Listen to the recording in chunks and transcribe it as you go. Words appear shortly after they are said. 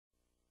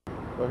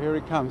So here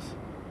it comes,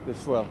 the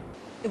swell.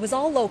 It was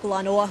all local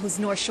on Oahu's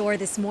North Shore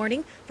this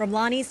morning. From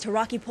Lonnie's to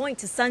Rocky Point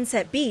to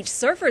Sunset Beach,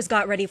 surfers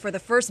got ready for the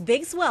first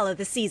big swell of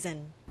the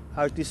season.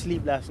 Hard to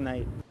sleep last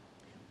night.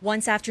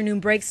 Once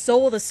afternoon breaks, so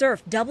will the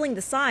surf, doubling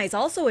the size,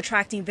 also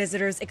attracting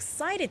visitors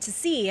excited to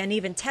see and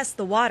even test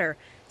the water.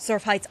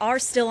 Surf heights are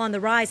still on the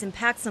rise and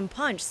pack some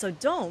punch, so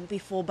don't be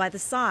fooled by the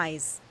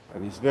size.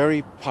 And it's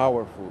very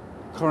powerful.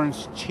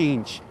 Currents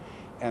change,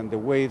 and the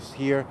waves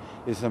here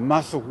is a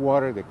mass of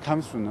water that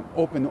comes from an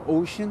open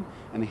ocean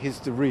and hits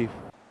the reef.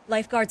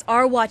 Lifeguards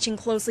are watching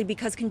closely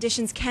because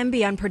conditions can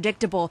be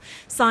unpredictable.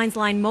 Signs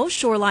line most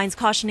shorelines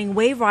cautioning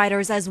wave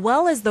riders as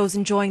well as those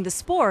enjoying the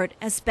sport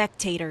as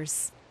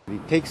spectators.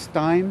 It takes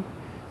time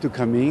to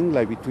come in,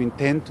 like between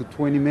 10 to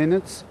 20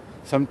 minutes,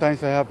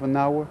 sometimes a half an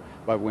hour,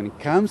 but when it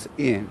comes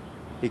in,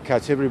 it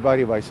catches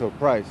everybody by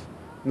surprise.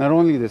 Not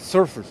only the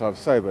surfers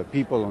outside, but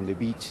people on the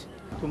beach.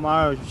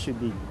 Tomorrow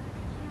should be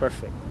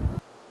perfect.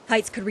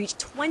 Heights could reach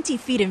 20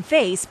 feet in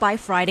face by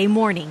Friday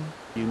morning.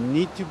 You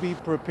need to be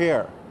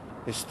prepared.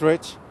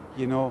 Stretch,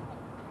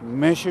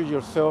 measure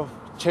yourself,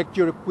 check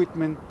your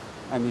equipment,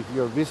 and if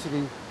you're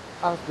visiting,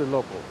 ask the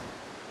locals.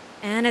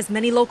 And as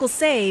many locals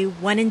say,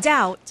 when in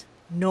doubt,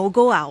 no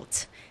go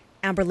out.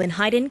 Amberlynn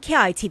Hayden,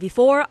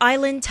 KITV4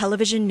 Island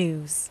Television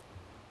News.